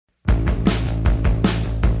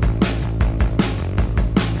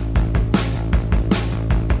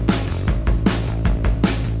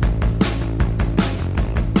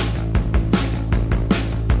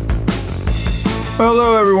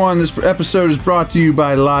Hello everyone, this episode is brought to you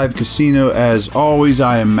by Live Casino. As always,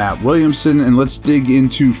 I am Matt Williamson, and let's dig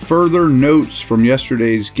into further notes from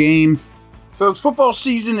yesterday's game. Folks, football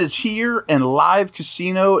season is here, and Live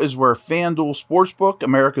Casino is where FanDuel Sportsbook,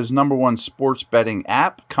 America's #1 sports betting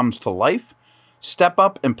app, comes to life. Step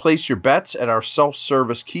up and place your bets at our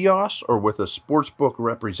self-service kiosk or with a sportsbook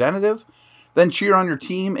representative. Then cheer on your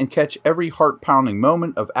team and catch every heart-pounding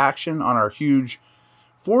moment of action on our huge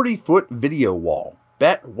 40-foot video wall.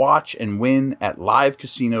 Bet, watch, and win at Live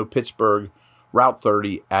Casino Pittsburgh, Route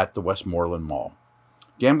 30 at the Westmoreland Mall.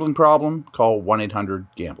 Gambling problem? Call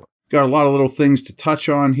 1-800-GAMBLER. Got a lot of little things to touch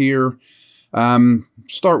on here.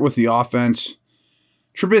 Start with the offense.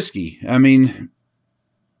 Trubisky,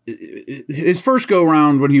 his first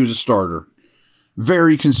go-around when he was a starter,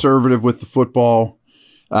 very conservative with the football.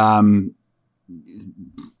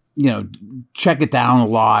 Check it down a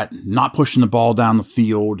lot, not pushing the ball down the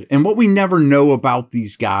field. And what we never know about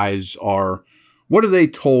these guys are, what are they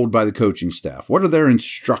told by the coaching staff? What are their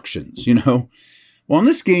instructions, Well, in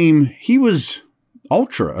this game, he was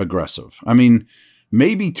ultra aggressive.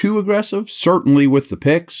 Maybe too aggressive, certainly with the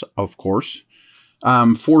picks, of course,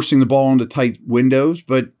 forcing the ball into tight windows,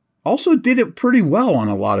 but also did it pretty well on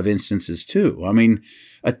a lot of instances too.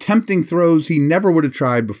 Attempting throws he never would have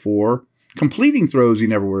tried before. Completing throws he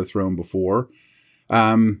never would have thrown before.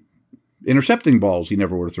 Intercepting balls he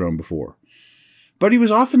never would have thrown before. But he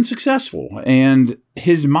was often successful, and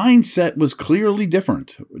his mindset was clearly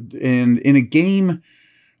different. And in a game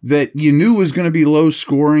that you knew was going to be low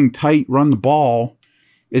scoring, tight, run the ball,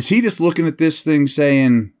 is he just looking at this thing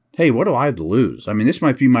saying, hey, what do I have to lose? This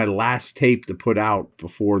might be my last tape to put out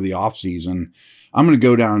before the offseason. I'm going to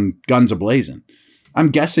go down guns a-blazing. I'm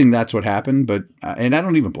guessing that's what happened, and I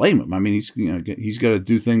don't even blame him. He's got to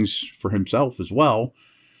do things for himself as well.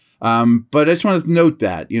 But I just wanted to note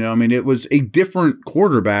that, it was a different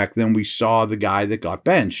quarterback than we saw the guy that got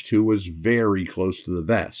benched, who was very close to the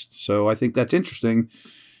vest. So I think that's interesting.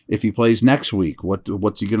 If he plays next week,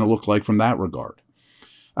 what's he going to look like from that regard?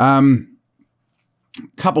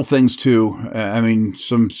 Couple things too.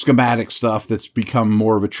 Some schematic stuff that's become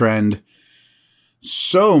more of a trend.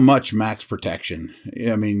 So much max protection.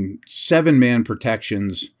 7-man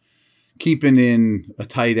protections, keeping in a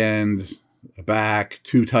tight end, a back,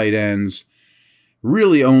 2 tight ends,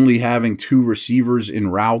 really only having 2 receivers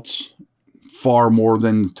in routes, far more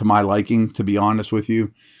than to my liking, to be honest with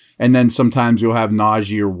you. And then sometimes you'll have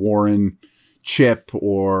Najee or Warren chip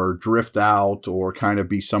or drift out or kind of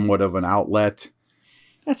be somewhat of an outlet.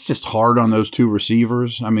 That's just hard on those 2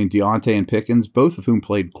 receivers. Deontay and Pickens, both of whom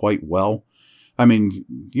played quite well.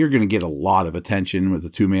 You're going to get a lot of attention with a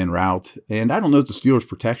 2-man route. And I don't know if the Steelers'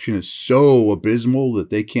 protection is so abysmal that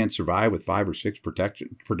they can't survive with 5 or 6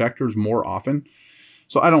 protectors more often.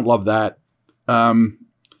 So I don't love that.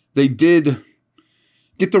 They did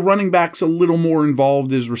get the running backs a little more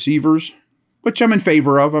involved as receivers, which I'm in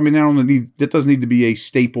favor of. That doesn't need to be a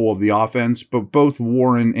staple of the offense, but both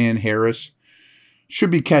Warren and Harris should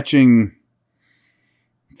be catching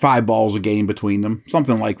 5 balls a game between them,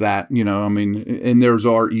 something like that, and theirs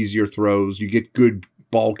are easier throws. You get good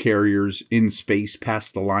ball carriers in space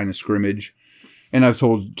past the line of scrimmage. And I've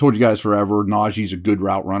told you guys forever, Najee's a good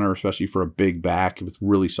route runner, especially for a big back with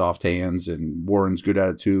really soft hands, and Warren's good at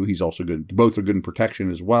it too. He's also good. Both are good in protection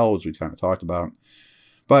as well, as we kind of talked about.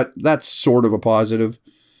 But that's sort of a positive.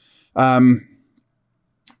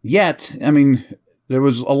 Yet, there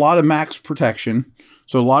was a lot of max protection,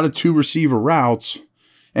 so a lot of 2 receiver routes.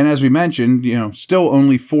 And as we mentioned, still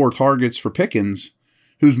only 4 targets for Pickens,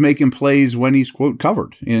 who's making plays when he's, quote,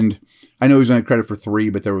 covered. And I know he's on credit for 3,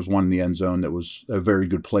 but there was one in the end zone that was a very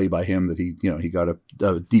good play by him that he got a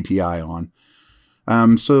DPI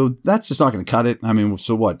on. So that's just not going to cut it.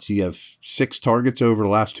 So what? Do you have 6 targets over the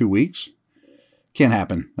last 2 weeks? Can't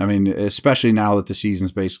happen. Especially now that the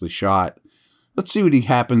season's basically shot. Let's see what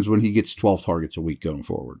happens when he gets 12 targets a week going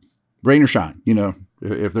forward. Rain or shine.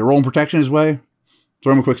 If they're rolling protection his way,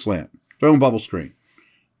 throw him a quick slant. Throw him a bubble screen.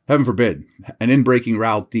 Heaven forbid, an in-breaking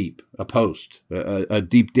route deep, a post, a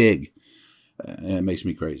deep dig. It makes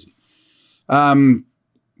me crazy. Gunner,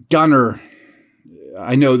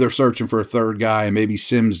 I know they're searching for a third guy, and maybe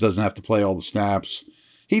Sims doesn't have to play all the snaps.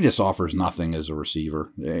 He just offers nothing as a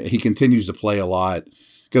receiver. He continues to play a lot,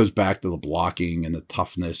 goes back to the blocking and the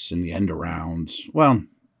toughness and the end-arounds. Well,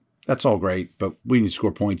 that's all great, but we need to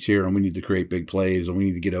score points here, and we need to create big plays, and we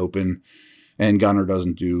need to get open. And Gunner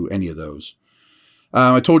doesn't do any of those.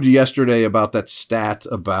 I told you yesterday about that stat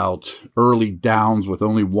about early downs with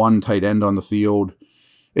only 1 tight end on the field.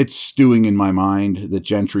 It's stewing in my mind that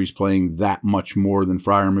Gentry's playing that much more than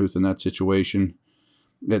Heyward and Muth in that situation.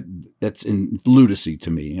 That's in lunacy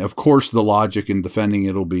to me. Of course, the logic in defending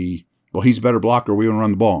it'll be, well, he's a better blocker. We want to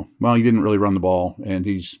run the ball. Well, he didn't really run the ball, and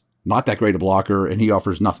he's not that great a blocker, and he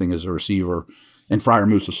offers nothing as a receiver. And Heyward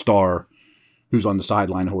and Muth a star who's on the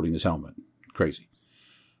sideline holding his helmet. Crazy.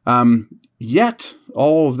 Yet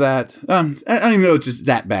all of that, I don't even know it's just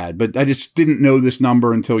that bad, but I just didn't know this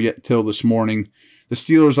number until this morning. The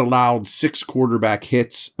Steelers allowed 6 quarterback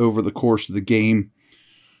hits over the course of the game.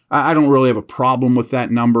 I don't really have a problem with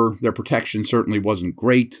that number. Their protection certainly wasn't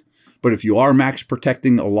great, but if you are max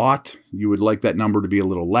protecting a lot, you would like that number to be a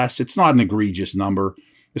little less. It's not an egregious number,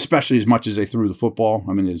 especially as much as they threw the football.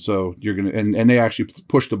 I mean, so you're going to, and they actually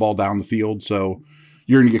push the ball down the field. So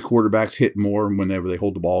you're going to get quarterbacks hit more whenever they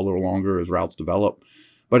hold the ball a little longer as routes develop.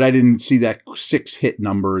 But I didn't see that 6 hit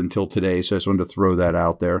number until today. So I just wanted to throw that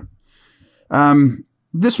out there.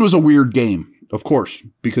 This was a weird game, of course,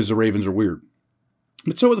 because the Ravens are weird.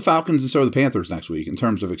 But so are the Falcons and so are the Panthers next week in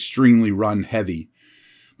terms of extremely run heavy.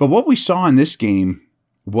 But what we saw in this game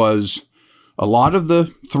was a lot of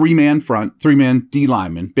the 3-man D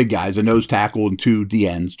linemen, big guys, a nose tackle and 2 D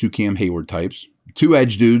ends, 2 Cam Heyward types, 2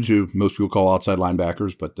 edge dudes who most people call outside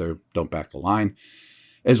linebackers, but they don't back the line,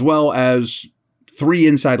 as well as 3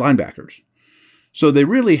 inside linebackers. So they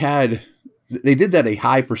did that a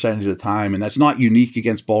high percentage of the time, and that's not unique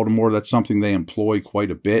against Baltimore. That's something they employ quite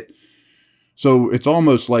a bit. So it's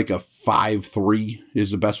almost like a 5-3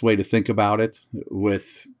 is the best way to think about it,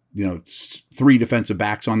 with 3 defensive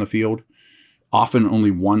backs on the field, often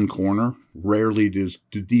only 1 corner. Rarely do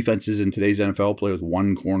defenses in today's NFL play with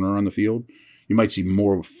 1 corner on the field. You might see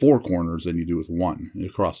more with 4 corners than you do with 1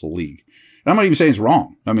 across the league. And I'm not even saying it's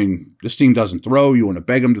wrong. I mean, this team doesn't throw. You want to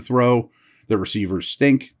beg them to throw. Their receivers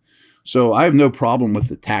stink. So I have no problem with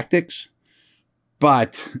the tactics,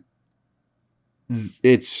 but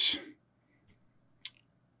it's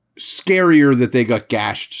scarier that they got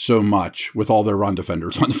gashed so much with all their run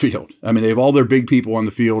defenders on the field. I mean, they have all their big people on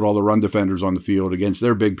the field, all the run defenders on the field against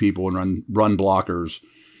their big people and run blockers,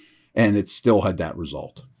 and it still had that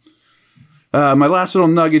result. My last little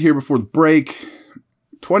nugget here before the break,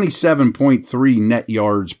 27.3 net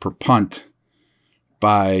yards per punt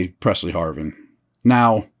by Presley Harvin.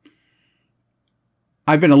 Now,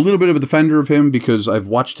 I've been a little bit of a defender of him because I've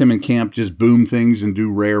watched him in camp just boom things and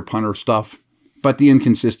do rare punter stuff. But the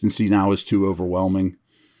inconsistency now is too overwhelming.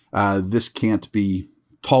 This can't be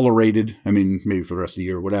tolerated. I mean, maybe for the rest of the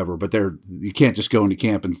year or whatever, but you can't just go into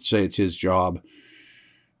camp and say it's his job.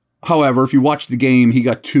 However, if you watch the game, he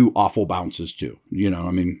got 2 awful bounces too.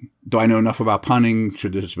 I mean, do I know enough about punting?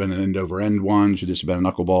 Should this have been an end-over-end one? Should this have been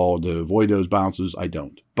a knuckleball to avoid those bounces? I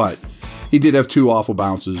don't. But he did have 2 awful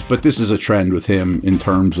bounces, but this is a trend with him in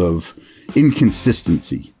terms of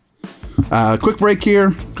inconsistency. Quick break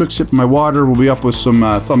here, quick sip of my water. We'll be up with some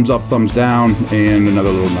thumbs up, thumbs down, and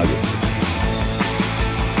another little nugget.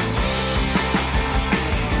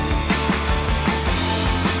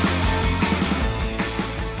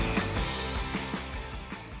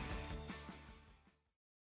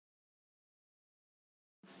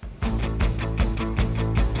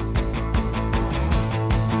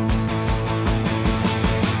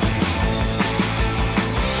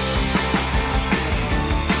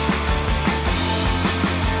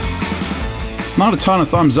 Not a ton of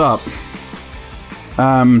thumbs up.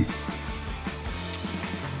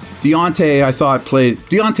 Deontay, I thought, played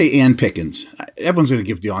Deontay and Pickens. Everyone's going to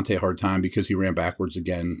give Deontay a hard time because he ran backwards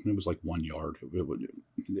again. It was like 1 yard.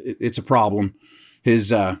 It's a problem.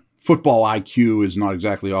 His football IQ is not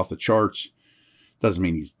exactly off the charts. Doesn't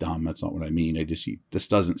mean he's dumb. That's not what I mean.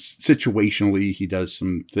 Situationally, he does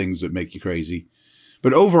some things that make you crazy.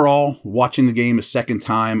 But overall, watching the game a second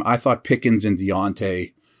time, I thought Pickens and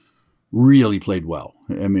Deontay really played well.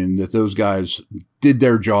 I mean, that those guys did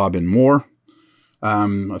their job and more.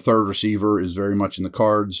 A third receiver is very much in the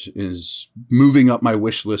cards, is moving up my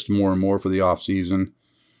wish list more and more for the offseason.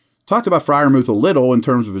 Talked about Heyward and Muth a little in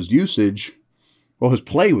terms of his usage. Well, his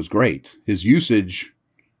play was great. His usage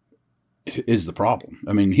is the problem.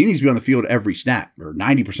 I mean, he needs to be on the field every snap, or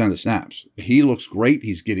 90% of the snaps. He looks great.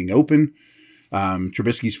 He's getting open.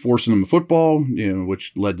 Trubisky's forcing him the football,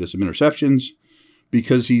 which led to some interceptions,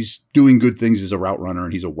 because he's doing good things as a route runner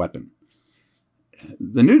and he's a weapon.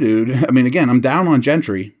 The new dude, I mean, again, I'm down on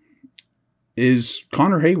Gentry, is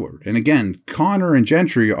Connor Heyward. And again, Connor and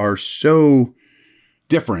Gentry are so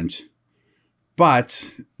different,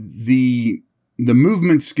 but the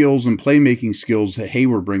movement skills and playmaking skills that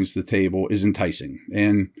Heyward brings to the table is enticing.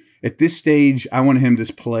 And at this stage, I want him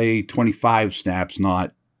to play 25 snaps,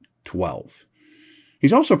 not 12.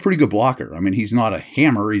 He's also a pretty good blocker. I mean, he's not a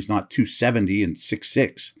hammer. He's not 270 and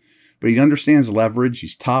 6'6", but he understands leverage.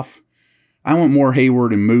 He's tough. I want more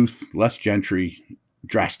Heyward and Muth, less Gentry,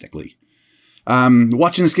 drastically.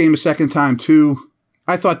 Watching this game a second time too,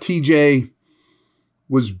 I thought TJ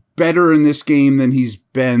was better in this game than he's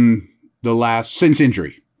been since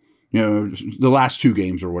injury, the last 2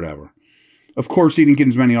 games or whatever. Of course, he didn't get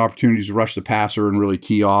as many opportunities to rush the passer and really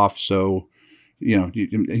tee off, so he's not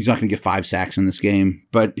going to get 5 sacks in this game,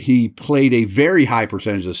 but he played a very high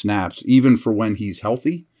percentage of snaps, even for when he's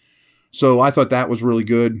healthy. So I thought that was really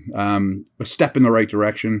good. A step in the right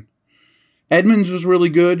direction. Edmonds was really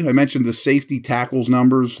good. I mentioned the safety tackles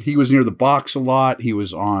numbers. He was near the box a lot. He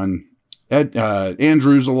was on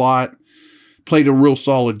Andrews a lot. Played a real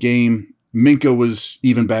solid game. Minka was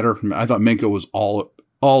even better. I thought Minka was all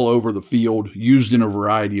over the field, used in a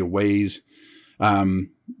variety of ways.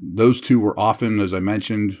 Those 2 were often, as I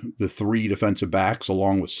mentioned, the 3 defensive backs,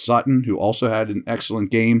 along with Sutton, who also had an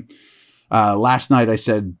excellent game. Last night I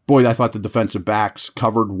said, boy, I thought the defensive backs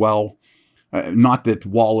covered well. Not that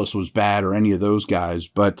Wallace was bad or any of those guys,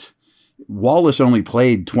 but Wallace only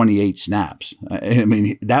played 28 snaps. I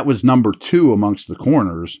mean, that was number 2 amongst the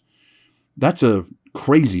corners. That's a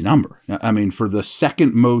crazy number. I mean, for the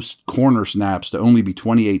second most corner snaps to only be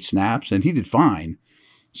 28 snaps, and he did fine.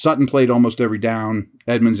 Sutton played almost every down.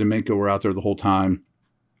 Edmonds and Minka were out there the whole time.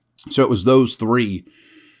 So it was those 3.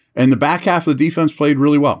 And the back half of the defense played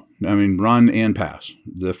really well. I mean, run and pass.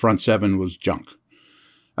 The front 7 was junk.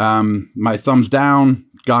 My thumbs down,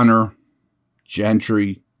 Gunner,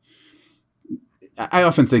 Gentry. I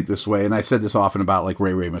often think this way, and I said this often about like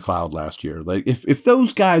Ray McLeod last year. Like if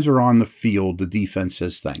those guys are on the field, the defense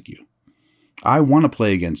says thank you. I want to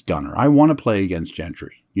play against Gunner. I want to play against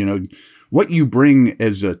Gentry. What you bring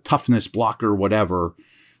as a toughness blocker, whatever,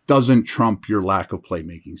 doesn't trump your lack of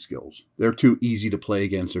playmaking skills. They're too easy to play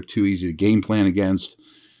against. They're too easy to game plan against.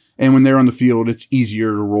 And when they're on the field, it's easier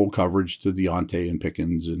to roll coverage to Deontay and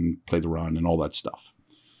Pickens and play the run and all that stuff.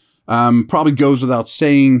 Probably goes without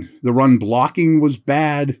saying, the run blocking was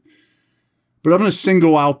bad. But I'm going to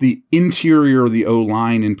single out the interior of the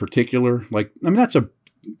O-line in particular. That's a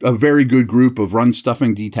very good group of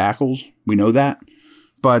run-stuffing D tackles. We know that.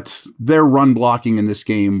 But their run blocking in this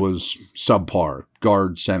game was subpar.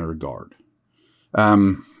 Guard, center, guard.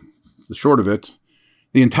 The short of it,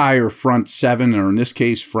 the entire front 7, or in this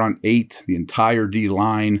case, front 8, the entire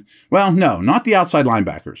D-line. Well, no, not the outside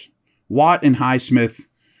linebackers. Watt and Highsmith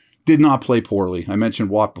did not play poorly. I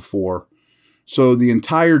mentioned Watt before. So the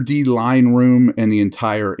entire D-line room and the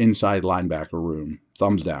entire inside linebacker room,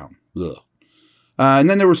 thumbs down. Ugh. And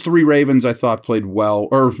then there was 3 Ravens I thought played well,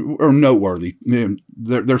 or noteworthy.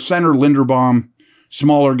 Their center, Linderbaum,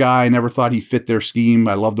 smaller guy. Never thought he fit their scheme.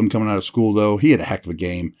 I loved him coming out of school, though. He had a heck of a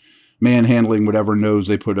game. Manhandling whatever nose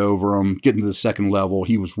they put over him, getting to the second level.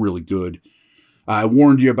 He was really good. I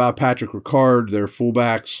warned you about Patrick Ricard, their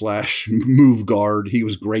fullback / move guard. He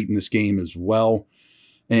was great in this game as well.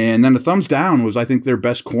 And then the thumbs down was, I think, their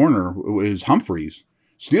best corner was Humphreys.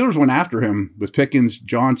 Steelers went after him with Pickens,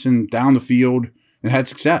 Johnson, down the field, and had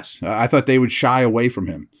success. I thought they would shy away from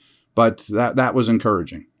him, but that was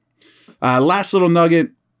encouraging. Last little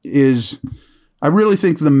nugget is I really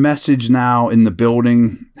think the message now in the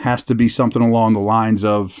building has to be something along the lines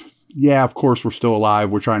of, yeah, of course we're still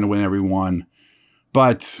alive. We're trying to win every one.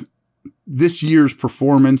 But this year's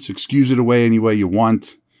performance, excuse it away any way you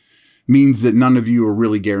want, means that none of you are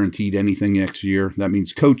really guaranteed anything next year. That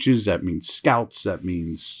means coaches. That means scouts. That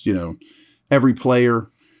means, every player.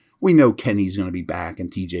 We know Kenny's going to be back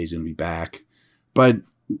and TJ's going to be back. But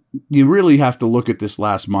you really have to look at this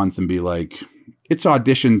last month and be like, it's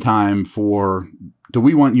audition time for, do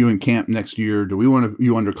we want you in camp next year? Do we want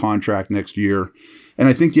you under contract next year? And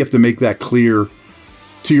I think you have to make that clear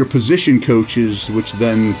to your position coaches, which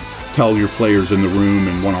then tell your players in the room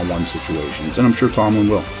in one-on-one situations. And I'm sure Tomlin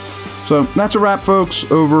will. So that's a wrap, folks.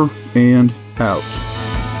 Over and out.